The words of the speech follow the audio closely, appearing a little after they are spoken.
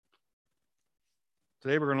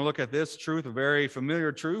Today we're going to look at this truth, a very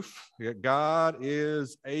familiar truth. God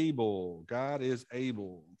is able. God is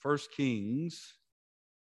able. 1 Kings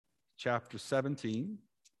chapter 17.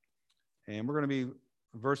 And we're going to be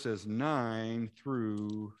verses 9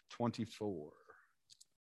 through 24.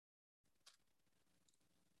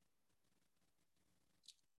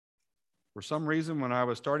 For some reason, when I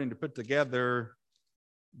was starting to put together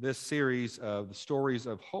this series of stories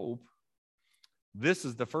of hope, this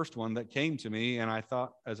is the first one that came to me, and I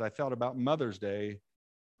thought, as I thought about Mother's Day,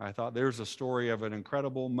 I thought there's a story of an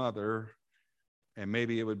incredible mother, and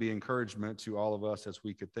maybe it would be encouragement to all of us as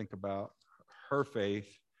we could think about her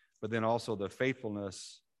faith, but then also the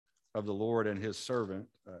faithfulness of the Lord and his servant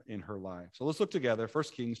in her life. So let's look together. 1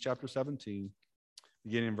 Kings chapter 17,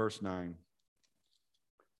 beginning in verse 9.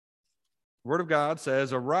 The word of God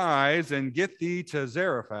says, "Arise and get thee to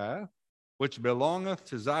Zarephath, which belongeth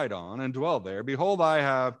to Zidon, and dwell there. Behold, I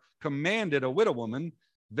have commanded a widow woman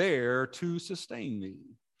there to sustain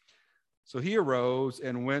thee." So he arose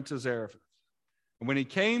and went to Zarephath. And when he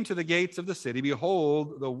came to the gates of the city,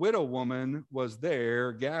 behold, the widow woman was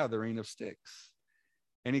there gathering of sticks.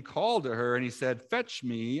 And he called to her, and he said, "Fetch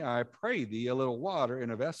me, I pray thee, a little water in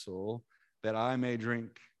a vessel, that I may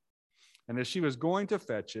drink." And as she was going to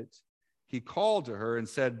fetch it, he called to her and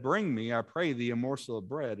said, "Bring me, I pray thee, a morsel of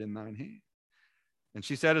bread in thine hand." And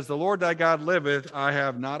she said, "As the Lord thy God liveth, I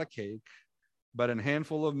have not a cake, but an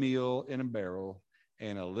handful of meal in a barrel,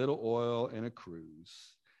 and a little oil in a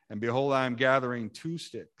cruse. And behold, I am gathering 2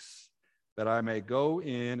 sticks, that I may go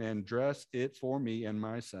in and dress it for me and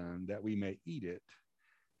my son, that we may eat it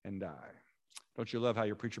and die." Don't you love how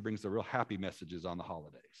your preacher brings the real happy messages on the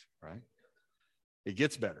holidays, right? It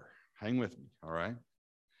gets better. Hang with me, all right?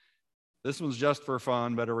 This one's just for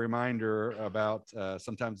fun, but a reminder about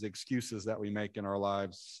sometimes the excuses that we make in our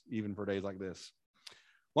lives, even for days like this.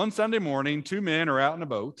 One Sunday morning, 2 men are out in a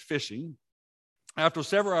boat fishing. After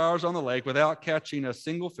several hours on the lake without catching a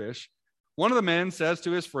single fish, one of the men says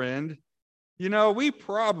to his friend, "You know, we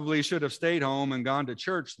probably should have stayed home and gone to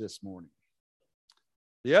church this morning."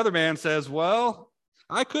 The other man says, "Well,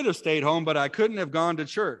 I could have stayed home, but I couldn't have gone to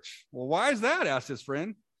church." "Well, why is that?" asked his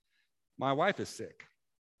friend. "My wife is sick."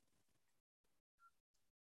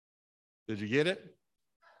 Did you get it?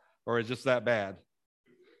 Or is it just that bad?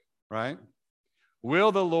 Right?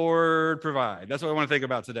 Will the Lord provide? That's what I want to think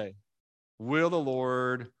about today. Will the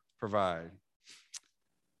Lord provide?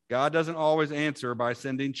 God doesn't always answer by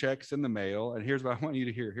sending checks in the mail. And here's what I want you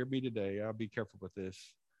to hear. Hear me today. I'll be careful with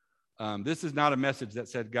this. This is not a message that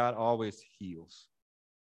said God always heals.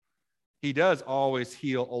 He does always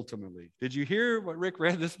heal ultimately. Did you hear what Rick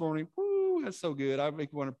read this morning? Woo, that's so good. I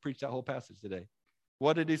make you want to preach that whole passage today.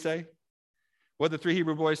 What did he say? What did the 3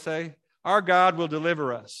 Hebrew boys say? Our God will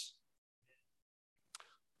deliver us.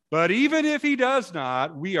 But even if he does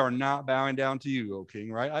not, we are not bowing down to you, O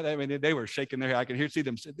King, right? I mean, they were shaking their head. I can see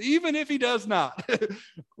them say, even if he does not.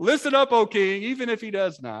 Listen up, O King, even if he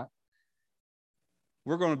does not,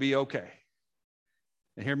 we're going to be okay.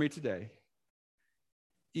 And hear me today.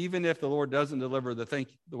 Even if the Lord doesn't deliver the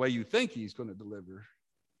way you think he's going to deliver,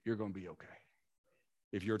 you're going to be okay.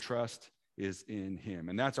 If your trust is in him.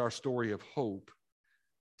 And that's our story of hope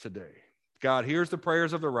today. God hears the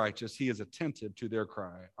prayers of the righteous. He is attentive to their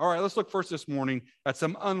cry. All right, let's look first this morning at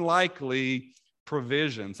some unlikely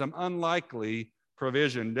provision.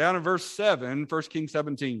 Down in verse 7, 1 Kings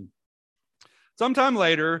 17. Sometime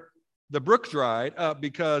later, the brook dried up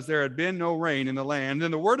because there had been no rain in the land.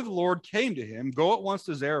 And the word of the Lord came to him, "Go at once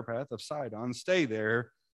to Zarephath of Sidon, stay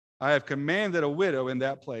there. I have commanded a widow in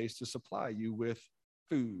that place to supply you with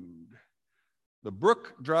food." The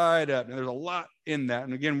brook dried up. And there's a lot in that.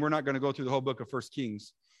 And again, we're not going to go through the whole book of 1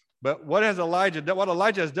 Kings. But what Elijah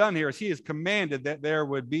has done here is he has commanded that there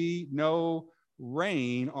would be no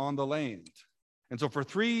rain on the land. And so for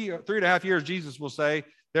 3.5 years, Jesus will say,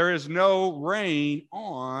 there is no rain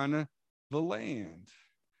on the land.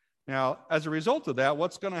 Now, as a result of that,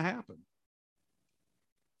 what's going to happen?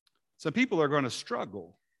 Some people are going to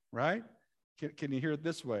struggle, right? Can you hear it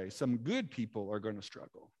this way? Some good people are going to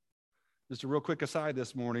struggle. Just a real quick aside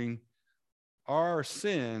this morning, our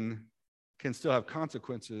sin can still have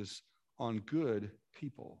consequences on good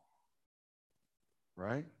people,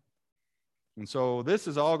 right? And so this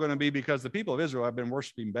is all going to be because the people of Israel have been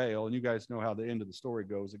worshiping Baal, and you guys know how the end of the story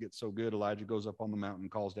goes. It gets so good, Elijah goes up on the mountain,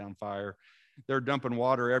 calls down fire. They're dumping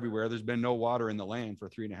water everywhere. There's been no water in the land for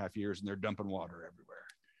 3.5 years, and they're dumping water everywhere.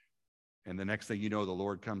 And the next thing you know, the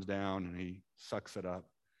Lord comes down, and he sucks it up,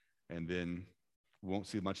 and then we won't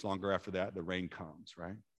see much longer after that, the rain comes,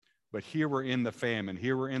 right? But here we're in the famine.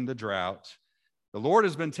 Here we're in the drought. The Lord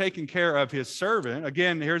has been taking care of his servant.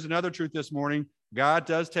 Again, here's another truth this morning. God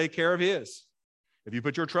does take care of his. If you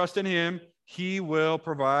put your trust in him, he will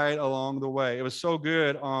provide along the way. It was so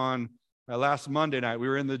good on last Monday night. We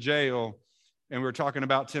were in the jail and we were talking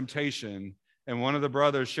about temptation. And one of the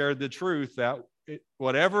brothers shared the truth that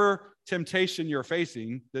whatever temptation you're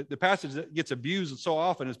facing, the passage that gets abused so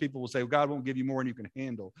often is people will say, well, God won't give you more than you can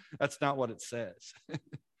handle. That's not what it says.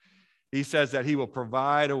 He says that he will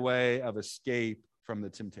provide a way of escape from the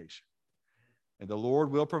temptation. And the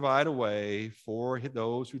Lord will provide a way for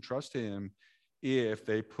those who trust him if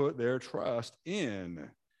they put their trust in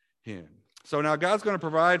him. So now God's going to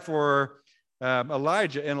provide for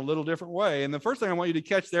Elijah in a little different way. And the first thing I want you to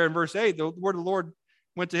catch there in verse 8, the word of the Lord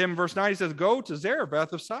went to him in verse 9. He says, go to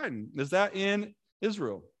Zarephath of Sidon. Is that in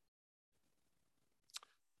Israel?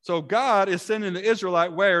 So God is sending the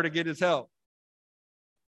Israelite where to get his help?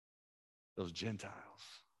 Those Gentiles.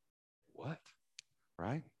 What?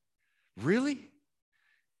 Right? Really?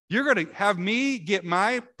 You're going to have me get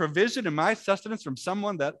my provision and my sustenance from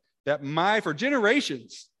someone that for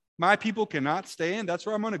generations, my people cannot stand? That's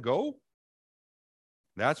where I'm going to go?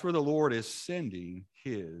 That's where the Lord is sending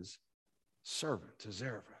his servant to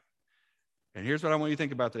Zarephath. And here's what I want you to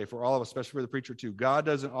think about today for all of us, especially for the preacher too. God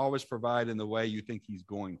doesn't always provide in the way you think he's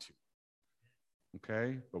going to.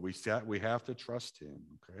 Okay? But we have to trust him.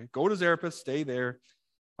 Okay? Go to Zarephath, stay there.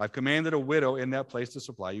 I've commanded a widow in that place to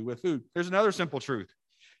supply you with food. There's another simple truth.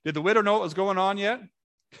 Did the widow know what was going on yet?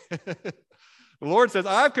 The Lord says,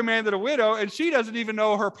 I've commanded a widow, and she doesn't even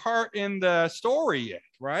know her part in the story yet,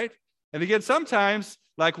 right? And again, sometimes,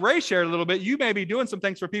 like Ray shared a little bit, you may be doing some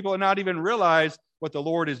things for people and not even realize what the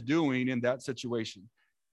Lord is doing in that situation.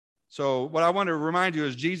 So what I want to remind you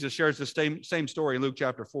is Jesus shares the same story in Luke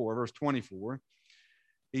chapter 4, verse 24.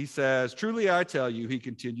 He says, truly I tell you, he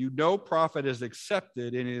continued, no prophet is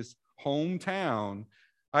accepted in his hometown.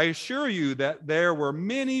 I assure you that there were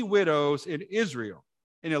many widows in Israel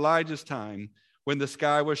in Elijah's time when the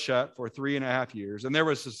sky was shut for 3.5 years, and there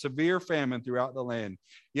was a severe famine throughout the land.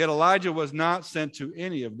 Yet Elijah was not sent to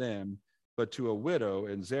any of them, but to a widow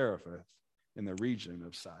in Zarephath in the region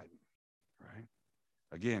of Sidon. Right?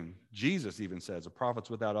 Again, Jesus even says, a prophet's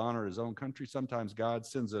without honor in his own country. Sometimes God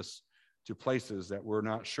sends us to places that we're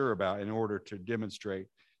not sure about in order to demonstrate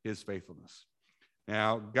his faithfulness.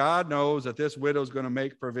 Now, God knows that this widow is going to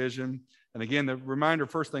make provision. And again, the reminder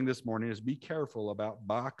first thing this morning is be careful about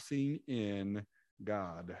boxing in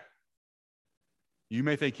God. You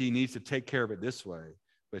may think he needs to take care of it this way,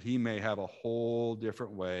 but he may have a whole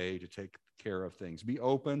different way to take care of things. Be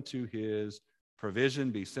open to his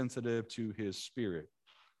provision. Be sensitive to his spirit,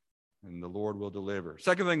 and the Lord will deliver.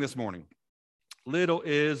 Second thing this morning, little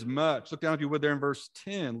is much. Look down, if you would, there in verse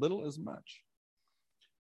 10. Little is much.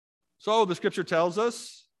 So the scripture tells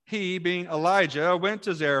us, he, being Elijah, went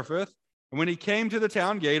to Zarephath, and when he came to the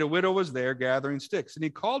town gate, a widow was there gathering sticks. And he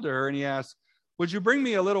called to her and he asked, would you bring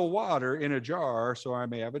me a little water in a jar so I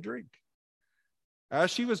may have a drink? As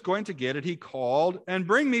she was going to get it, he called, and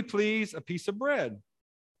bring me, please, a piece of bread.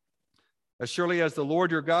 As surely as the Lord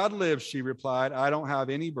your God lives, she replied, I don't have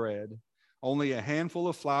any bread, only a handful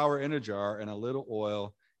of flour in a jar and a little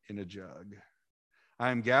oil in a jug. I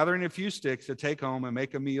am gathering a few sticks to take home and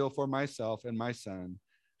make a meal for myself and my son,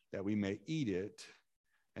 that we may eat it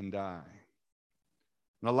and die.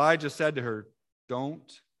 And Elijah said to her,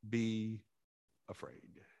 don't be afraid.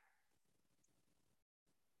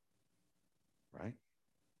 Right?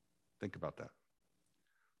 Think about that.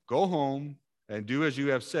 Go home and do as you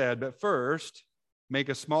have said, but first make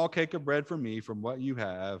a small cake of bread for me from what you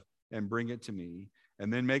have and bring it to me,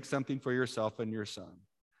 and then make something for yourself and your son.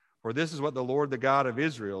 For this is what the Lord, the God of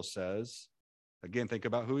Israel, says. Again, think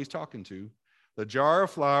about who he's talking to. The jar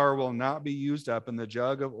of flour will not be used up, and the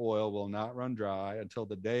jug of oil will not run dry until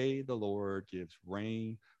the day the Lord gives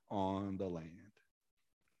rain on the land.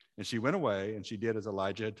 And she went away, and she did as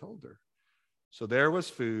Elijah had told her. So there was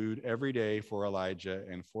food every day for Elijah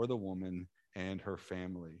and for the woman and her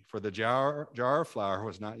family. For the jar of flour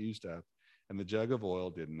was not used up, and the jug of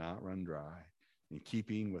oil did not run dry, in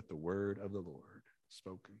keeping with the word of the Lord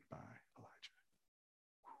spoken by Elijah.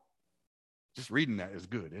 Just reading that is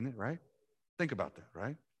good, isn't it, right? Think about that,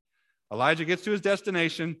 right? Elijah gets to his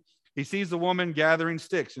destination. He sees the woman gathering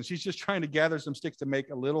sticks, and she's just trying to gather some sticks to make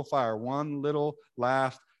a little fire, one little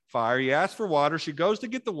last fire. He asks for water. She goes to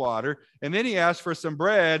get the water, and then he asks for some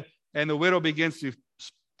bread, and the widow begins to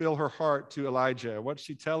spill her heart to Elijah. What did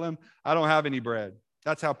she tell him? I don't have any bread.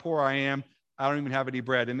 That's how poor I am. I don't even have any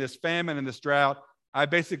bread. In this famine and this drought, I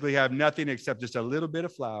basically have nothing except just a little bit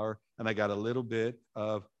of flour, and I got a little bit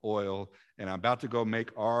of oil, and I'm about to go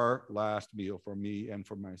make our last meal for me and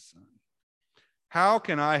for my son. How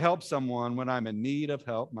can I help someone when I'm in need of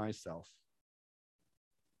help myself?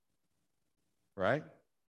 Right?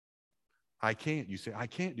 I can't. You say, I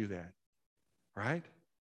can't do that. Right?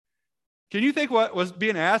 Can you think what was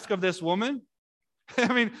being asked of this woman?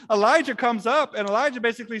 I mean, Elijah comes up and Elijah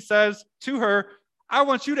basically says to her, I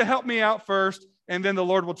want you to help me out first, and then the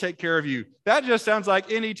Lord will take care of you. That just sounds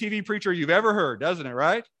like any TV preacher you've ever heard, doesn't it,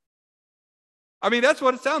 right? I mean, that's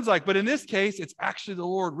what it sounds like. But in this case, it's actually the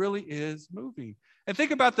Lord really is moving. And think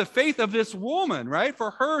about the faith of this woman, right? For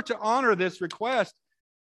her to honor this request.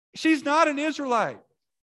 She's not an Israelite.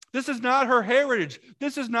 This is not her heritage.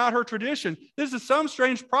 This is not her tradition. This is some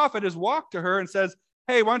strange prophet has walked to her and says,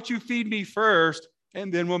 hey, why don't you feed me first,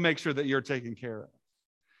 and then we'll make sure that you're taken care of.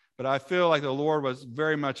 But I feel like the Lord was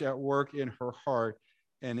very much at work in her heart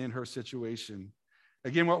and in her situation.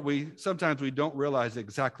 Again, sometimes we don't realize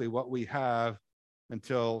exactly what we have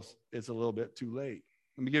until it's a little bit too late.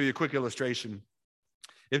 Let me give you a quick illustration.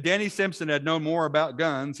 If Danny Simpson had known more about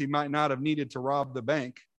guns, he might not have needed to rob the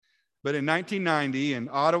bank. But in 1990, in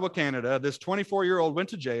Ottawa, Canada, this 24-year-old went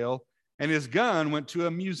to jail, and his gun went to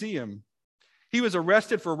a museum. He was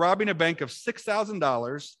arrested for robbing a bank of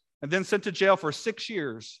 $6,000 and then sent to jail for 6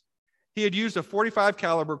 years. He had used a .45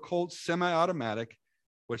 caliber Colt semi-automatic,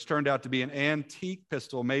 which turned out to be an antique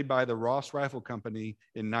pistol made by the Ross Rifle Company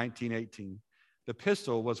in 1918. The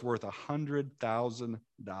pistol was worth $100,000,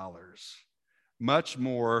 much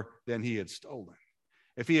more than he had stolen.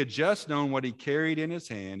 If he had just known what he carried in his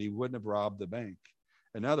hand, he wouldn't have robbed the bank.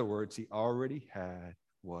 In other words, he already had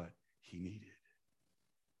what he needed.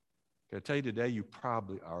 Can I tell you today, you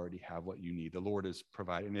probably already have what you need. The Lord is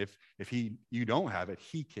providing. If you don't have it,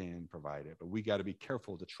 he can provide it. But we got to be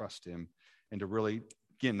careful to trust him and to really,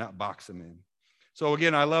 again, not box him in. So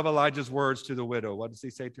again, I love Elijah's words to the widow. What does he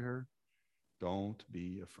say to her? Don't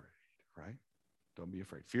be afraid, right? Don't be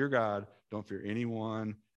afraid. Fear God. Don't fear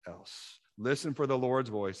anyone else. Listen for the Lord's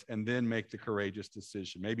voice and then make the courageous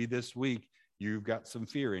decision. Maybe this week you've got some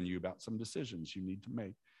fear in you about some decisions you need to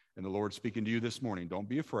make. And the Lord's speaking to you this morning. Don't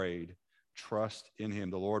be afraid. Trust in him.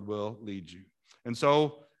 The Lord will lead you. And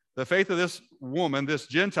so the faith of this woman, this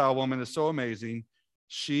Gentile woman, is so amazing.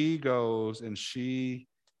 She goes and she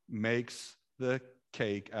makes the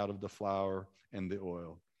cake out of the flour and the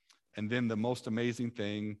oil. And then the most amazing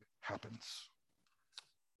thing happens.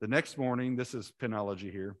 The next morning, this is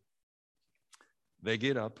penology here. They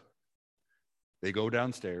get up, they go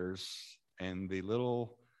downstairs, and the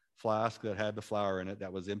little flask that had the flour in it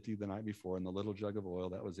that was empty the night before, and the little jug of oil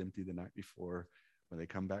that was empty the night before, when they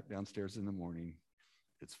come back downstairs in the morning,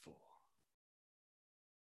 it's full.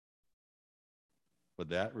 Would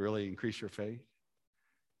that really increase your faith?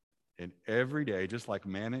 And every day, just like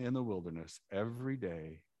manna in the wilderness, every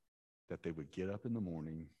day that they would get up in the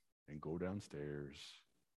morning and go downstairs,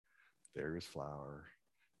 there is flour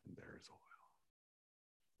and there is oil.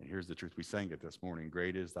 And here's the truth. We sang it this morning.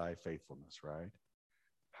 Great is thy faithfulness, right?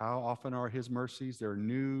 How often are his mercies? They're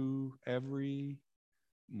new every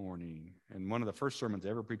morning. And one of the first sermons I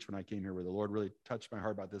ever preached when I came here, where the Lord really touched my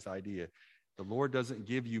heart about this idea. The Lord doesn't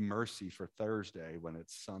give you mercy for Thursday when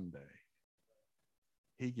it's Sunday.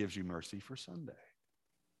 He gives you mercy for Sunday.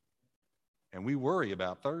 And we worry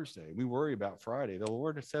about Thursday. We worry about Friday. The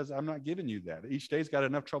Lord says, I'm not giving you that. Each day's got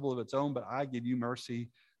enough trouble of its own, but I give you mercy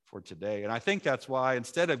for today. And I think that's why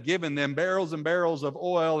instead of giving them barrels and barrels of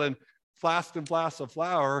oil and flasks of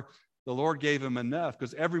flour, the Lord gave them enough,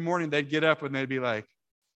 because every morning they'd get up and they'd be like,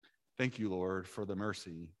 thank you, Lord, for the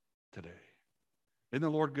mercy today. Isn't the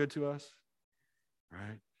Lord good to us?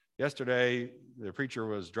 Right? Yesterday, the preacher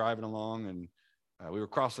was driving along and we were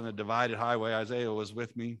crossing a divided highway. Isaiah was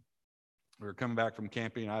with me. We were coming back from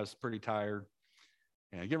camping. I was pretty tired.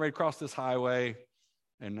 And getting ready to cross this highway.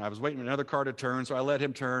 And I was waiting for another car to turn, so I let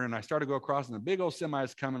him turn, and I started to go across, and the big old semi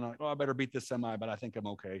is coming. I'm like, oh, I better beat this semi, but I think I'm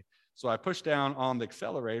okay. So I push down on the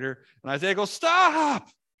accelerator, and Isaiah goes, stop!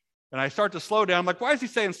 And I start to slow down. I'm like, why is he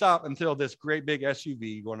saying stop? Until this great big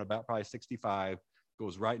SUV going about probably 65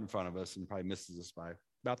 goes right in front of us and probably misses us by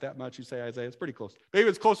about that much, you say, Isaiah? It's pretty close. Maybe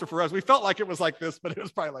it's closer for us. We felt like it was like this, but it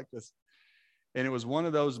was probably like this. And it was one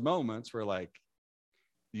of those moments where, like,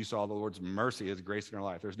 you saw the Lord's mercy, his grace in our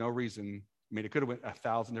life. There's no reason. I mean, it could have went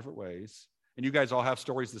 1,000 different ways. And you guys all have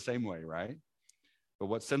stories the same way, right? But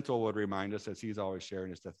what Central would remind us, as he's always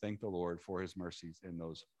sharing, is to thank the Lord for his mercies in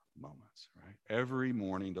those moments, right? Every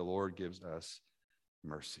morning, the Lord gives us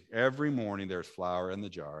mercy. Every morning, there's flour in the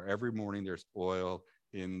jar. Every morning, there's oil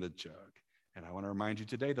in the jug. And I want to remind you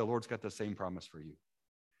today, the Lord's got the same promise for you.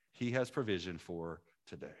 He has provision for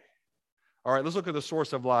today. All right, let's look at the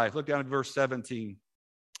source of life. Look down at verse 17.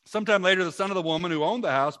 Sometime later, the son of the woman who owned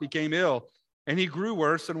the house became ill. And he grew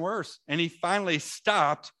worse and worse. And he finally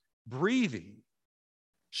stopped breathing.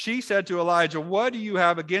 She said to Elijah, "What do you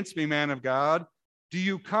have against me, man of God? Do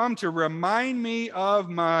you come to remind me of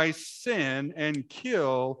my sin and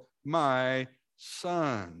kill my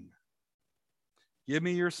son?" "Give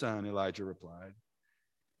me your son," Elijah replied.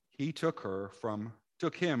 He took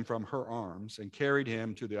him from her arms and carried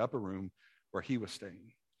him to the upper room where he was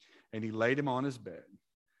staying. And he laid him on his bed.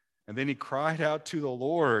 And then he cried out to the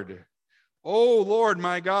Lord, "Oh, Lord,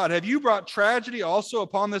 my God, have you brought tragedy also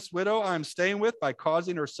upon this widow I am staying with by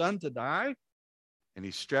causing her son to die?" And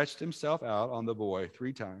he stretched himself out on the boy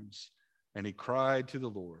 3 times, and he cried to the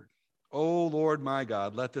Lord, "Oh, Lord, my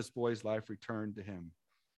God, let this boy's life return to him."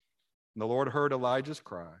 And the Lord heard Elijah's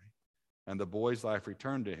cry, and the boy's life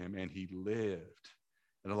returned to him, and he lived.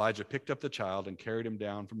 And Elijah picked up the child and carried him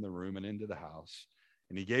down from the room and into the house.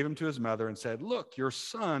 And he gave him to his mother and said, "Look, your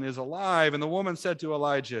son is alive." And the woman said to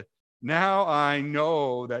Elijah, "Now I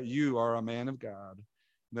know that you are a man of God, and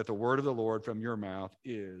that the word of the Lord from your mouth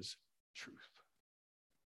is truth."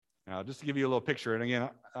 Now, just to give you a little picture, and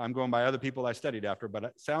again, I'm going by other people I studied after, but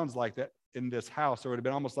it sounds like that in this house, there would have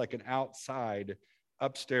been almost like an outside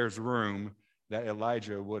upstairs room that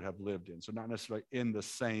Elijah would have lived in. So not necessarily in the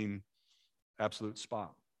same absolute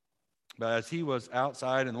spot. But as he was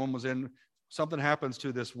outside and the woman was in, something happens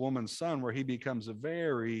to this woman's son where he becomes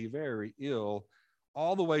very, very ill,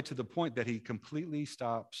 all the way to the point that he completely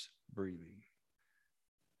stops breathing.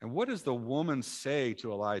 And what does the woman say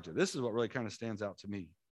to Elijah? This is what really kind of stands out to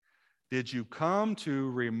me. "Did you come to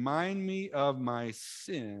remind me of my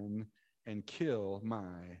sin and kill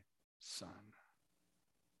my son?"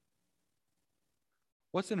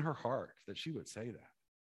 What's in her heart that she would say that?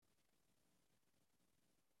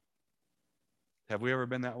 Have we ever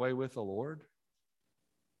been that way with the Lord?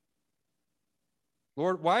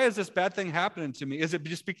 "Lord, why is this bad thing happening to me? Is it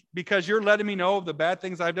just because you're letting me know of the bad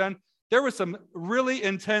things I've done?" There was some really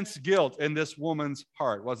intense guilt in this woman's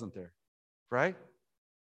heart, wasn't there? Right?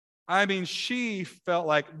 I mean, she felt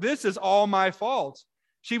like this is all my fault.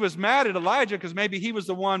 She was mad at Elijah because maybe he was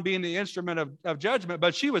the one being the instrument of judgment,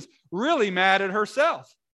 but she was really mad at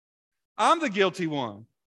herself. I'm the guilty one.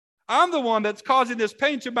 I'm the one that's causing this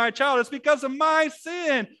pain to my child. It's because of my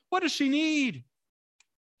sin. What does she need?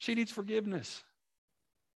 She needs forgiveness.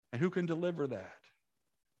 And who can deliver that?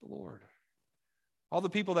 The Lord. All the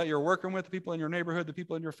people that you're working with, the people in your neighborhood, the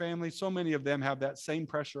people in your family, so many of them have that same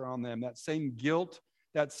pressure on them, that same guilt,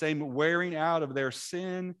 that same wearing out of their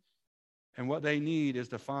sin. And what they need is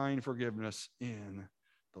to find forgiveness in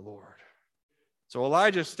the Lord. So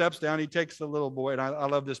Elijah steps down. He takes the little boy, and I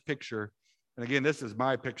love this picture. And again, this is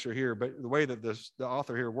my picture here, but the way that the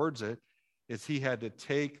author here words it is he had to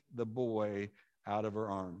take the boy out of her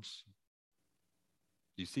arms.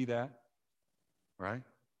 Do you see that? Right?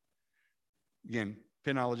 Again,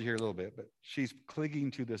 penology here a little bit, but she's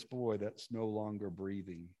clinging to this boy that's no longer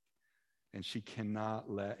breathing, and she cannot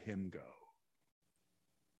let him go.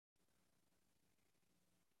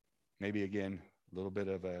 Maybe, again, a little bit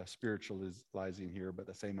of a spiritualizing here, but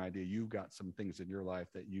the same idea. You've got some things in your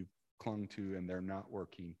life that you've clung to and they're not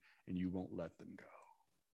working, and you won't let them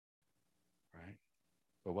go. Right?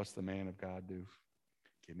 But what's the man of God do?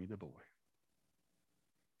 Give me the boy.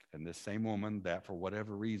 And this same woman that for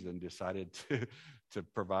whatever reason decided to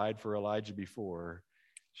provide for Elijah before,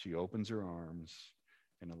 she opens her arms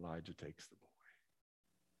and Elijah takes the boy.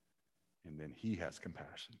 And then he has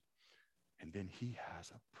compassion. And then he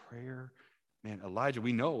has a prayer. Man, Elijah,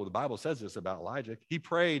 we know the Bible says this about Elijah. He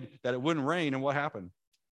prayed that it wouldn't rain, and what happened?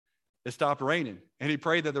 It stopped raining. And he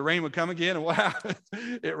prayed that the rain would come again, and what happened?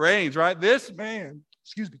 It rains, right? This man,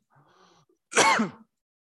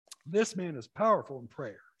 this man is powerful in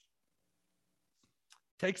prayer.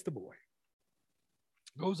 Takes the boy,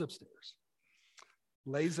 goes upstairs,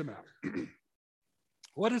 lays him out.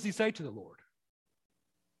 What does he say to the Lord?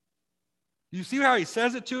 You see how he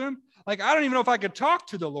says it to him? Like, I don't even know if I could talk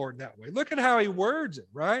to the Lord that way. Look at how he words it,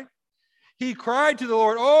 right? He cried to the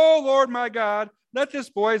Lord, "Oh, Lord, my God, let this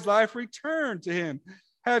boy's life return to him.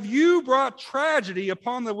 Have you brought tragedy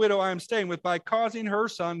upon the widow I am staying with by causing her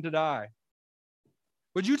son to die?"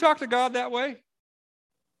 Would you talk to God that way?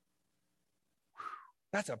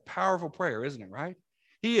 That's a powerful prayer, isn't it, right?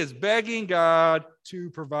 He is begging God to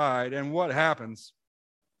provide. And what happens?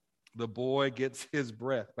 The boy gets his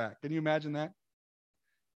breath back. Can you imagine that?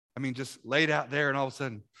 I mean, just laid out there and all of a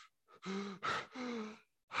sudden.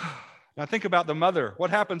 Now think about the mother. What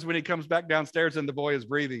happens when he comes back downstairs and the boy is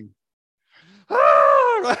breathing?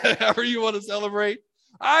 Right? However you want to celebrate.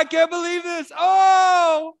 I can't believe this.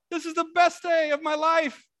 Oh, this is the best day of my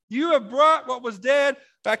life. You have brought what was dead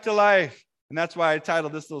back to life. And that's why I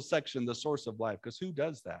titled this little section, The Source of Life, because who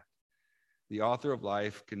does that? The author of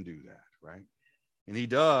life can do that, right? And he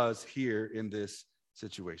does here in this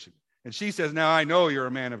situation. And she says, now I know you're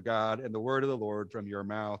a man of God, and the word of the Lord from your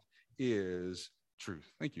mouth is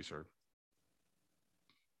truth. Thank you, sir.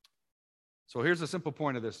 So here's the simple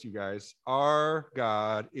point of this, you guys. Our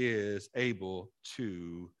God is able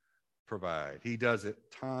to provide. He does it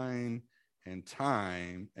time and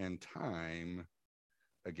time and time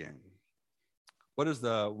again. What does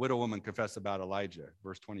the widow woman confess about Elijah?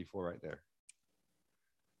 Verse 24 right there.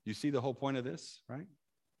 You see the whole point of this, right?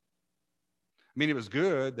 I mean, it was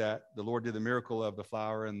good that the Lord did the miracle of the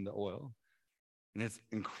flour and the oil. And it's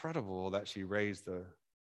incredible that she raised the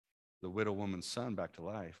widow woman's son back to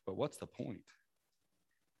life. But what's the point?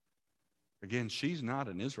 Again, she's not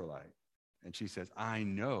an Israelite. And she says, I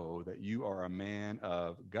know that you are a man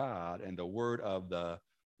of God, and the word of the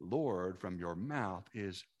Lord from your mouth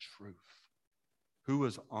is truth. Who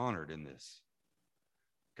was honored in this?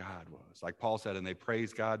 God was. Like Paul said, and they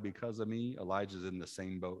praise God because of me. Elijah's in the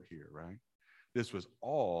same boat here, right? This was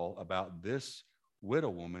all about this widow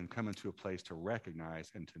woman coming to a place to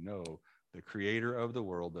recognize and to know the creator of the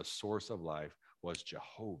world, the source of life, was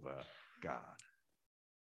Jehovah God.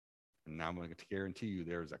 And now I'm going to guarantee you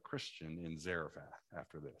there's a Christian in Zarephath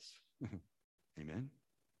after this. Amen?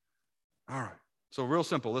 All right. So real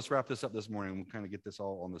simple. Let's wrap this up this morning. We'll kind of get this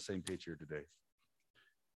all on the same page here today.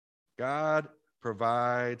 God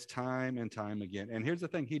provides time and time again. And here's the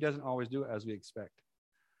thing. He doesn't always do it as we expect.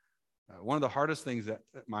 One of the hardest things that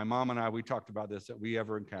my mom and I, we talked about this, that we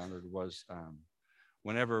ever encountered was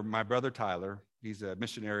whenever my brother Tyler, he's a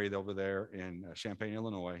missionary over there in Champaign,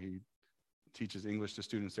 Illinois. He teaches English to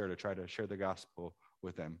students there to try to share the gospel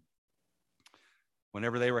with them.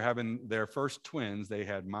 Whenever they were having their first twins, they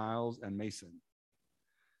had Miles and Mason.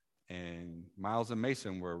 And Miles and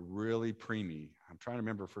Mason were really preemie. I'm trying to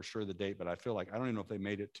remember for sure the date, but I feel like I don't even know if they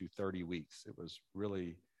made it to 30 weeks. It was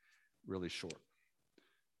really, really short.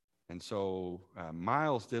 And so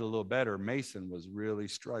Miles did a little better. Mason was really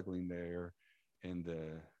struggling there in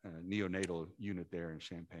the neonatal unit there in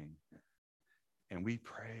Champaign. And we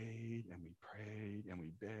prayed and we prayed and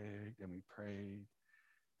we begged and we prayed.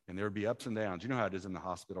 And there would be ups and downs. You know how it is in the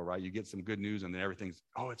hospital, right? You get some good news and then everything's,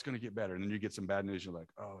 oh, it's going to get better. And then you get some bad news. You're like,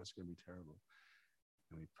 oh, it's going to be terrible.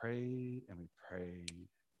 And we prayed and we prayed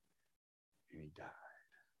and he died.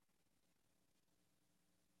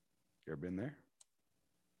 You ever been there?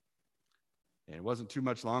 And it wasn't too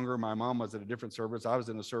much longer. My mom was at a different service. I was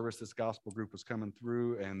in a service. This gospel group was coming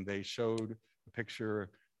through, and they showed a picture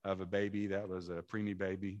of a baby that was a preemie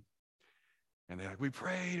baby. And they're like, we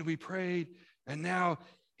prayed, and now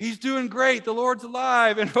he's doing great. The Lord's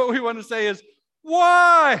alive. And what we want to say is,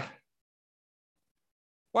 why?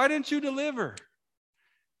 Why didn't you deliver?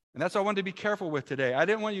 And that's what I wanted to be careful with today. I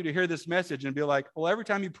didn't want you to hear this message and be like, well, every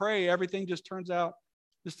time you pray, everything just turns out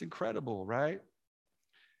just incredible, right?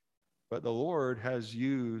 But the Lord has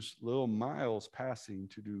used little Miles passing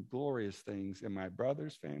to do glorious things in my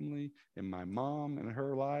brother's family, in my mom and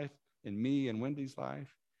her life, in me and Wendy's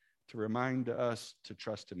life, to remind us to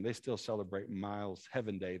trust him. They still celebrate Miles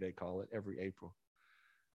Heaven Day, they call it, every April.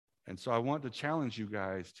 And so I want to challenge you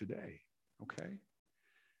guys today, okay?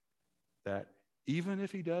 That even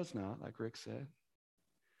if he does not, like Rick said,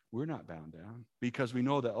 we're not bound down because we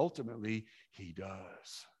know that ultimately he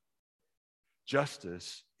does.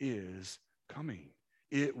 Justice is coming.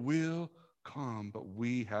 It will come, but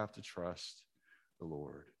we have to trust the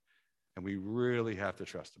Lord. And we really have to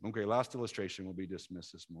trust him. Okay, last illustration will be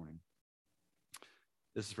dismissed this morning.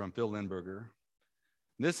 This is from Phil Lindberger.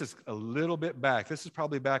 This is a little bit back. This is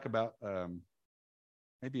probably back about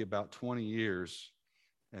maybe about 20 years.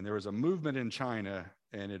 And there was a movement in China,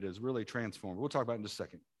 and it has really transformed. We'll talk about it in just a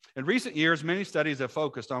second. In recent years, many studies have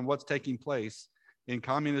focused on what's taking place in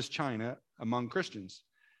communist China among Christians.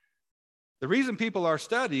 The reason people are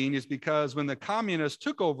studying is because when the communists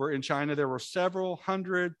took over in China, there were several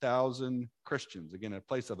 100,000 Christians. Again, a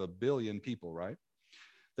place of 1 billion people, right?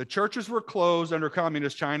 The churches were closed under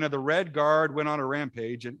communist China. The Red Guard went on a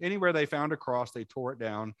rampage, and anywhere they found a cross, they tore it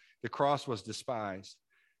down. The cross was despised.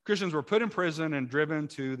 Christians were put in prison and driven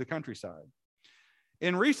to the countryside.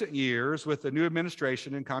 In recent years, with the new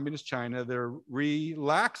administration in communist China, the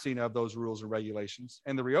relaxing of those rules and regulations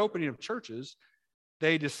and the reopening of churches,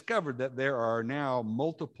 they discovered that there are now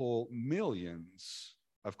multiple millions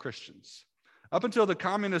of Christians. Up until the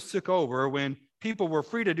communists took over, when people were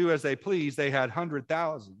free to do as they pleased, they had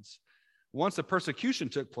 100,000s. Once the persecution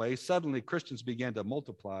took place, suddenly Christians began to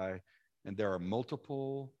multiply, and there are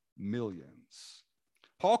multiple millions.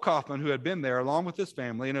 Paul Kaufman, who had been there along with his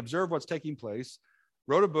family and observed what's taking place,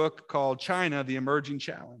 wrote a book called China, the Emerging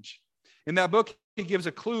Challenge. In that book, he gives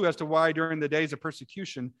a clue as to why during the days of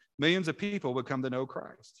persecution, millions of people would come to know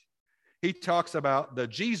Christ. He talks about the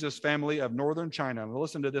Jesus family of northern China. And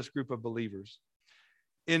listen to this group of believers.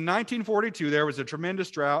 In 1942, there was a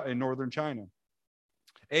tremendous drought in northern China.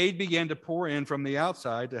 Aid began to pour in from the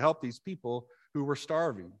outside to help these people who were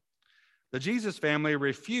starving. The Jesus family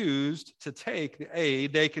refused to take the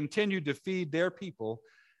aid. They continued to feed their people.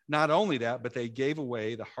 Not only that, but they gave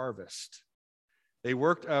away the harvest. They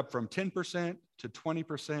worked up from 10% to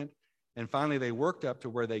 20%, and finally they worked up to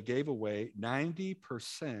where they gave away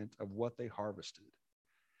 90% of what they harvested.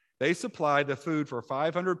 They supplied the food for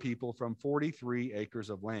 500 people from 43 acres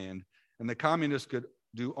of land, and the communists could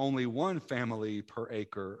do only one family per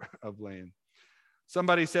acre of land.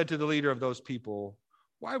 Somebody said to the leader of those people,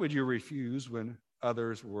 "Why would you refuse when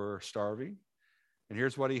others were starving?" And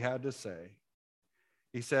here's what he had to say.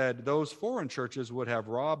 He said, "Those foreign churches would have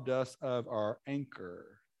robbed us of our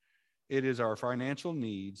anchor. It is our financial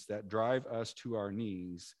needs that drive us to our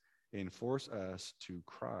knees and force us to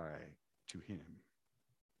cry to him."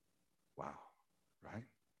 Wow, right?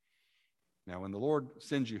 Now, when the Lord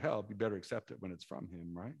sends you help, you better accept it when it's from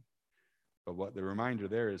him, right? But what the reminder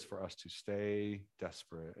there is for us to stay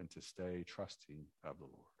desperate and to stay trusting of the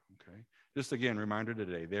Lord, okay? Just again, reminder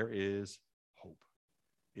today, there is hope.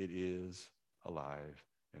 It is alive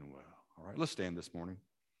and well. All right, let's stand this morning.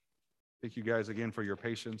 Thank you guys again for your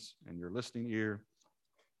patience and your listening ear.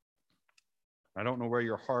 I don't know where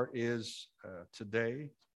your heart is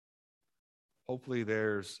today. Hopefully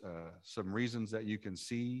there's some reasons that you can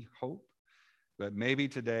see hope, but maybe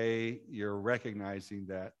today you're recognizing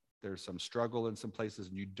that there's some struggle in some places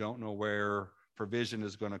and you don't know where provision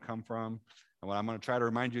is going to come from. And what I'm going to try to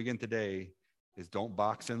remind you again today is don't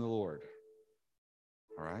box in the Lord.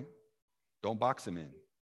 All right? Don't box him in.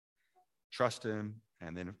 Trust him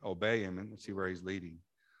and then obey him and see where he's leading.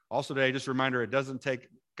 Also today, just a reminder,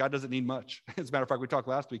 God doesn't need much. As a matter of fact, we talked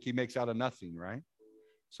last week, he makes out of nothing, right?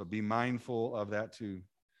 So be mindful of that too.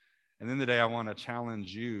 And then today, I want to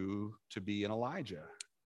challenge you to be an Elijah,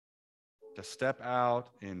 to step out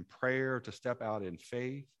in prayer, to step out in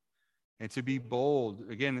faith, and to be bold.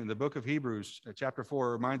 Again, in the book of Hebrews, chapter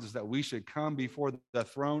 4, reminds us that we should come before the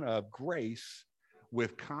throne of grace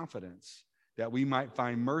with confidence, that we might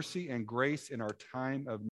find mercy and grace in our time of